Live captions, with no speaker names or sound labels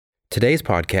Today's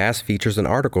podcast features an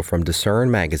article from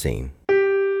Discern Magazine.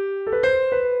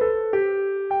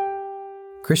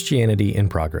 Christianity in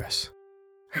Progress.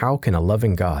 How can a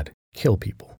loving God kill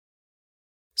people?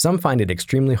 Some find it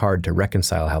extremely hard to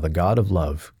reconcile how the God of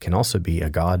love can also be a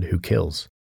God who kills.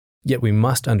 Yet we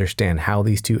must understand how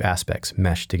these two aspects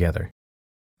mesh together.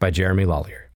 By Jeremy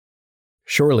Lollier.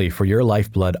 Surely for your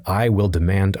lifeblood I will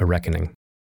demand a reckoning.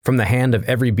 From the hand of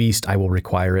every beast I will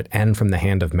require it, and from the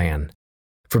hand of man.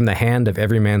 From the hand of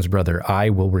every man's brother I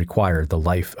will require the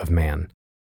life of man.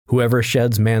 Whoever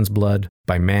sheds man's blood,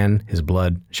 by man his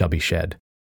blood shall be shed.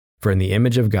 For in the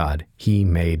image of God he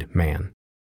made man.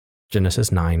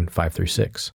 Genesis 9,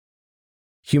 5-6.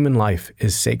 Human life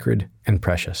is sacred and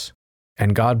precious,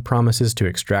 and God promises to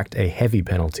extract a heavy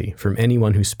penalty from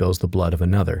anyone who spills the blood of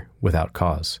another without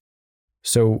cause.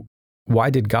 So, why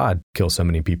did God kill so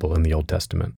many people in the Old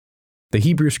Testament? The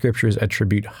Hebrew Scriptures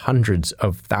attribute hundreds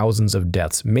of thousands of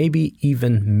deaths, maybe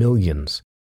even millions,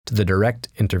 to the direct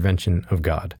intervention of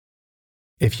God.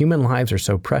 If human lives are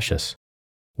so precious,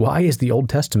 why is the Old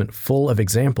Testament full of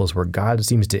examples where God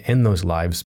seems to end those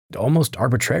lives almost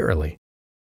arbitrarily?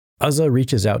 Uzzah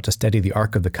reaches out to steady the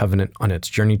Ark of the Covenant on its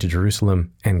journey to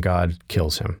Jerusalem, and God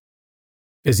kills him.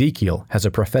 Ezekiel has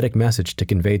a prophetic message to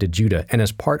convey to Judah, and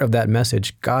as part of that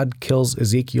message, God kills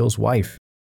Ezekiel's wife.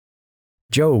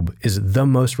 Job is the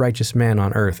most righteous man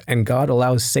on earth, and God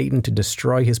allows Satan to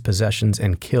destroy his possessions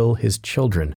and kill his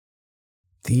children.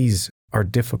 These are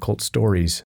difficult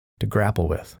stories to grapple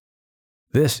with.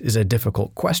 This is a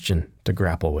difficult question to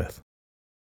grapple with.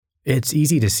 It's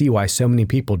easy to see why so many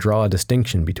people draw a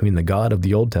distinction between the God of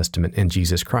the Old Testament and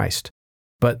Jesus Christ.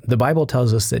 But the Bible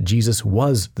tells us that Jesus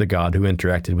was the God who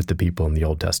interacted with the people in the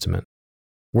Old Testament.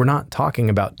 We're not talking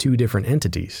about two different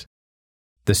entities.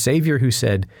 The Savior who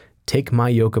said, "Take my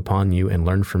yoke upon you and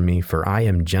learn from me, for I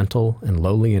am gentle and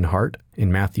lowly in heart,"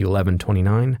 in Matthew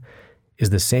 11:29, is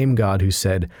the same God who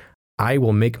said, "I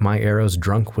will make my arrows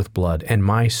drunk with blood, and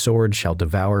my sword shall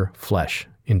devour flesh,"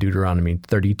 in Deuteronomy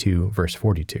 32, verse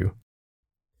 42.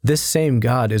 This same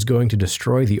God is going to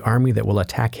destroy the army that will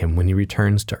attack him when he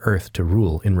returns to earth to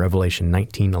rule in Revelation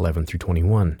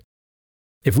 19:11-21.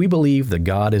 If we believe that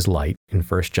God is light in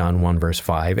 1 John 1, verse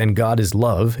 5, and God is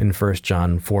love in 1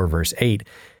 John 4, verse 8,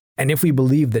 and if we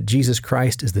believe that Jesus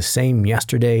Christ is the same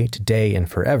yesterday, today, and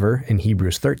forever in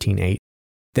Hebrews 13:8,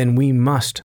 then we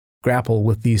must grapple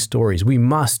with these stories. We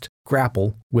must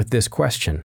grapple with this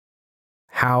question.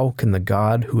 How can the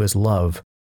God who is love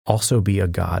also be a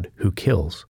God who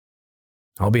kills?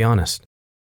 I'll be honest,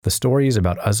 the stories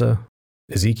about Uzzah,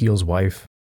 Ezekiel's wife,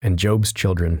 and Job's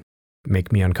children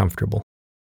make me uncomfortable.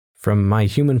 From my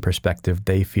human perspective,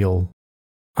 they feel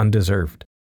undeserved,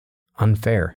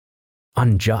 unfair,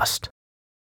 unjust.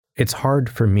 It's hard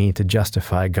for me to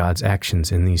justify God's actions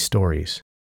in these stories.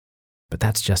 But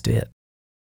that's just it.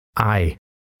 I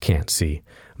can't see.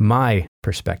 My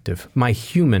perspective, my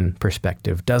human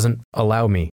perspective, doesn't allow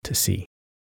me to see.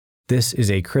 This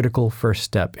is a critical first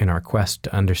step in our quest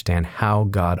to understand how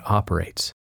God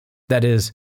operates. That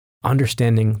is,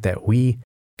 understanding that we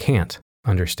can't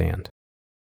understand.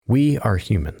 We are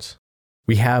humans.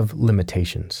 We have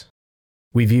limitations.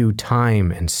 We view time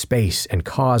and space and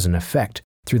cause and effect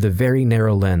through the very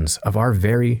narrow lens of our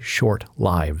very short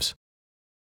lives.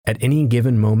 At any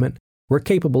given moment, we're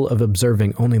capable of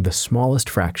observing only the smallest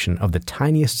fraction of the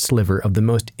tiniest sliver of the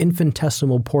most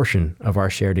infinitesimal portion of our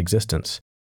shared existence.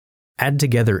 Add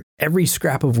together every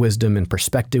scrap of wisdom and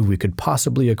perspective we could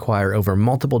possibly acquire over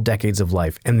multiple decades of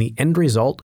life, and the end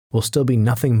result will still be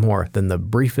nothing more than the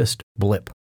briefest blip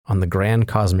on the grand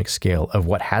cosmic scale of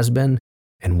what has been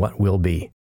and what will be.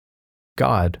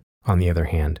 God, on the other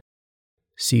hand,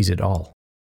 sees it all.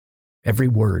 Every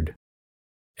word,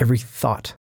 every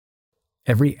thought,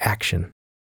 every action,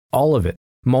 all of it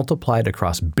multiplied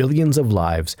across billions of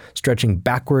lives, stretching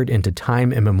backward into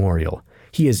time immemorial.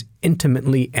 He is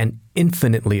intimately and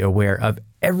infinitely aware of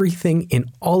everything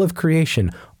in all of creation,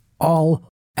 all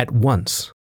at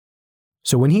once.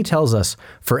 So when he tells us,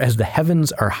 "For as the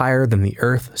heavens are higher than the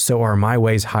earth, so are my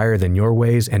ways higher than your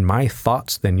ways, and my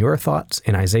thoughts than your thoughts,"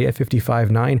 in Isaiah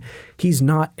 55:9, he's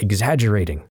not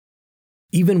exaggerating.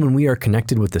 Even when we are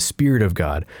connected with the Spirit of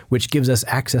God, which gives us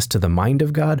access to the mind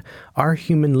of God, our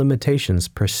human limitations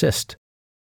persist.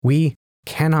 We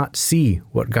cannot see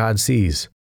what God sees.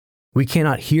 We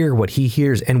cannot hear what he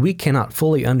hears, and we cannot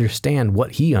fully understand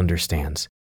what he understands.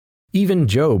 Even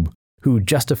Job, who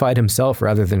justified himself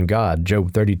rather than God,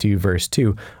 Job 32, verse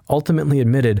 2, ultimately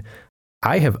admitted,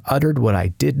 "I have uttered what I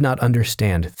did not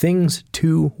understand, things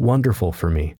too wonderful for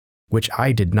me, which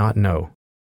I did not know."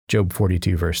 Job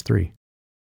 42, verse 3.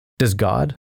 Does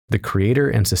God the creator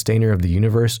and sustainer of the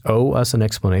universe, owe us an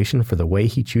explanation for the way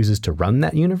he chooses to run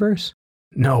that universe?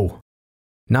 No,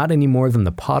 not any more than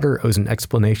the potter owes an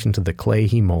explanation to the clay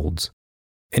he molds.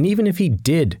 And even if he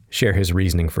did share his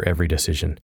reasoning for every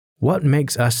decision, what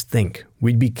makes us think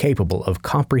we'd be capable of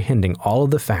comprehending all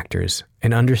of the factors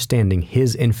and understanding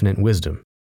his infinite wisdom?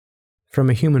 From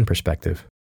a human perspective,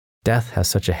 death has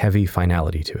such a heavy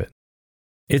finality to it.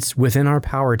 It's within our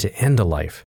power to end a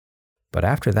life, but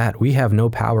after that, we have no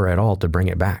power at all to bring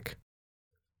it back.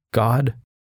 God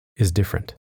is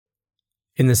different.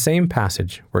 In the same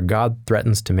passage where God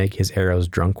threatens to make his arrows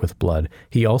drunk with blood,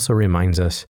 he also reminds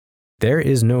us, "There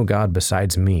is no God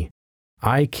besides me.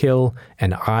 I kill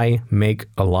and I make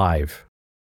alive.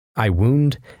 I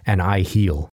wound and I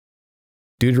heal."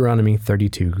 Deuteronomy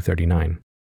 32:39.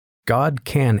 God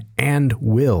can and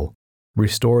will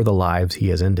restore the lives he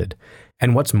has ended.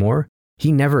 And what's more,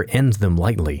 he never ends them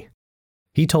lightly.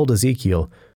 He told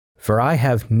Ezekiel, "For I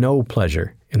have no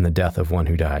pleasure in the death of one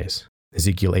who dies."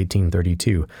 Ezekiel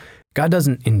 18:32. God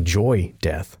doesn't enjoy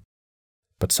death,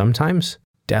 but sometimes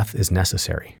death is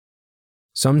necessary.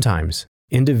 Sometimes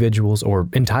individuals or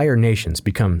entire nations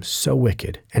become so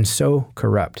wicked and so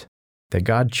corrupt that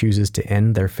God chooses to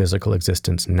end their physical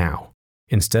existence now,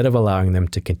 instead of allowing them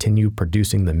to continue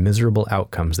producing the miserable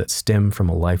outcomes that stem from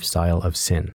a lifestyle of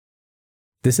sin.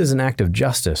 This is an act of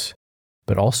justice,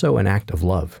 but also an act of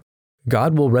love.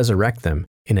 God will resurrect them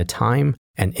in a time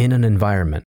and in an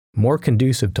environment more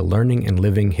conducive to learning and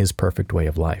living his perfect way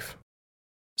of life.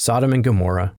 Sodom and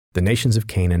Gomorrah, the nations of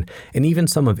Canaan, and even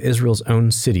some of Israel's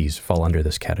own cities fall under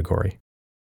this category.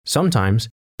 Sometimes,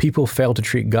 people fail to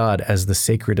treat God as the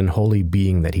sacred and holy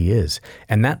being that he is,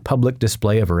 and that public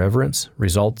display of irreverence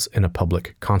results in a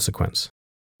public consequence.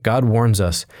 God warns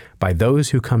us, "By those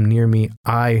who come near me,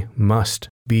 I must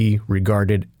be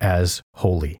regarded as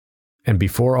holy, and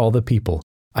before all the people,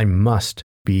 I must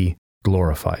be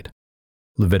glorified."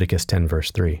 Leviticus 10 verse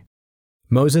 3.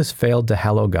 Moses failed to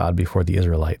hallow God before the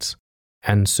Israelites,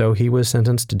 and so he was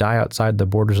sentenced to die outside the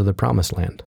borders of the Promised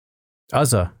Land.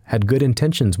 Uzzah had good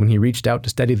intentions when he reached out to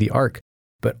steady the ark,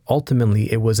 but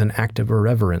ultimately it was an act of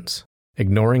irreverence,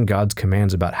 ignoring God's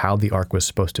commands about how the ark was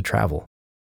supposed to travel.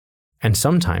 And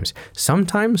sometimes,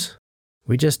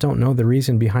 we just don't know the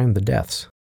reason behind the deaths.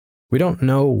 We don't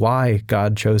know why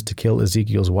God chose to kill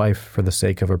Ezekiel's wife for the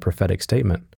sake of a prophetic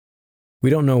statement. We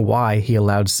don't know why he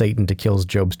allowed Satan to kill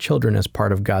Job's children as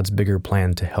part of God's bigger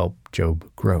plan to help Job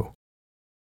grow.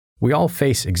 We all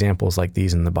face examples like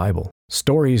these in the Bible,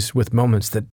 stories with moments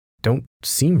that don't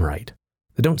seem right,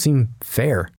 that don't seem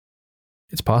fair.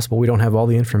 It's possible we don't have all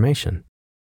the information.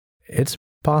 It's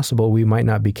possible we might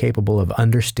not be capable of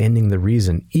understanding the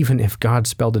reason, even if God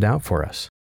spelled it out for us.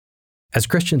 As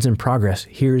Christians in progress,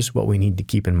 here's what we need to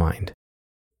keep in mind.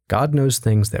 God knows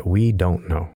things that we don't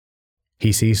know.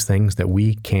 He sees things that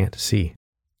we can't see.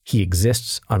 He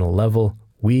exists on a level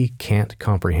we can't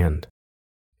comprehend.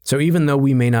 So even though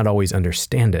we may not always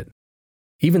understand it,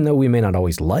 even though we may not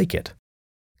always like it,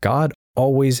 God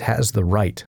always has the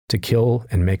right to kill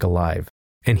and make alive,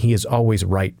 and he is always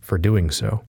right for doing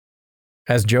so.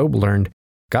 As Job learned,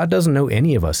 God doesn't owe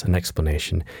any of us an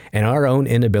explanation, and our own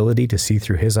inability to see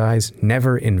through his eyes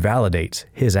never invalidates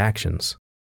his actions.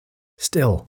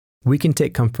 Still, we can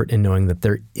take comfort in knowing that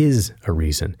there is a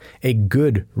reason, a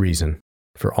good reason,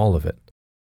 for all of it.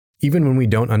 Even when we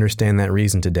don't understand that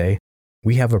reason today,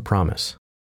 we have a promise.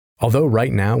 Although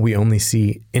right now we only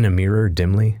see in a mirror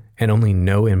dimly and only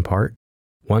know in part,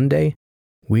 one day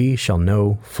we shall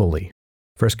know fully.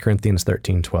 1 Corinthians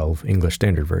 13:12, English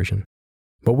Standard Version.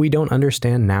 What we don't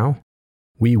understand now,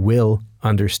 we will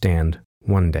understand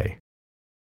one day.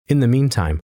 In the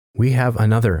meantime, we have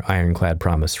another ironclad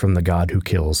promise from the God who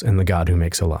kills and the God who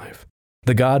makes alive.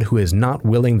 The God who is not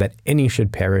willing that any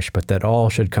should perish, but that all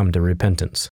should come to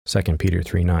repentance. 2 Peter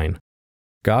 3:9.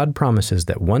 God promises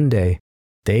that one day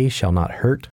they shall not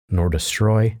hurt nor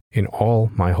destroy in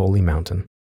all my holy mountain.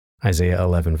 Isaiah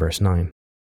 11 verse 9.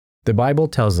 The Bible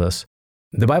tells us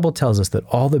that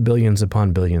all the billions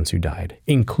upon billions who died,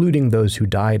 including those who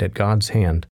died at God's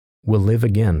hand, will live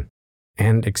again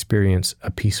and experience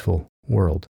a peaceful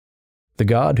world. The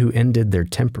God who ended their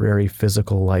temporary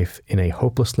physical life in a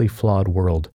hopelessly flawed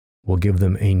world will give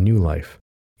them a new life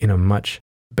in a much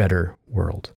better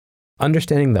world.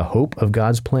 Understanding the hope of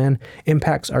God's plan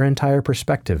impacts our entire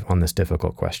perspective on this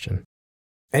difficult question.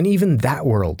 And even that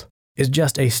world is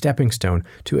just a stepping stone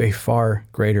to a far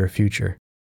greater future,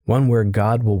 one where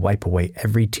God will wipe away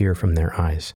every tear from their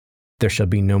eyes. There shall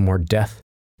be no more death,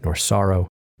 nor sorrow,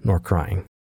 nor crying.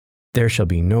 There shall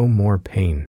be no more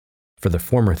pain, for the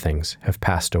former things have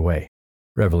passed away.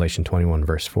 Revelation 21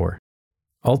 verse 4.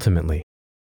 Ultimately,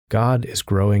 God is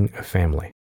growing a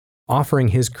family, offering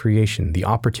His creation the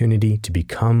opportunity to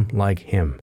become like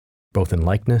Him, both in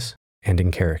likeness and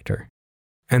in character.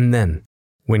 And then,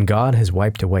 when God has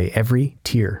wiped away every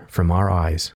tear from our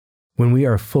eyes, when we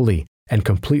are fully and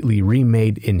completely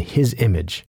remade in His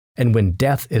image, and when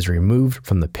death is removed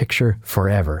from the picture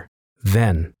forever,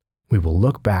 then we will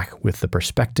look back with the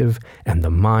perspective and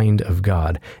the mind of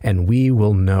God, and we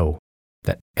will know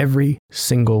that every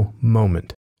single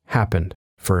moment happened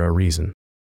for a reason,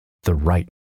 the right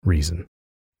reason.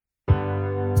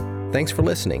 Thanks for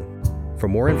listening. For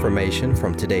more information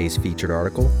from today's featured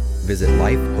article, visit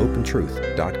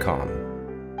lifehopeandtruth.com.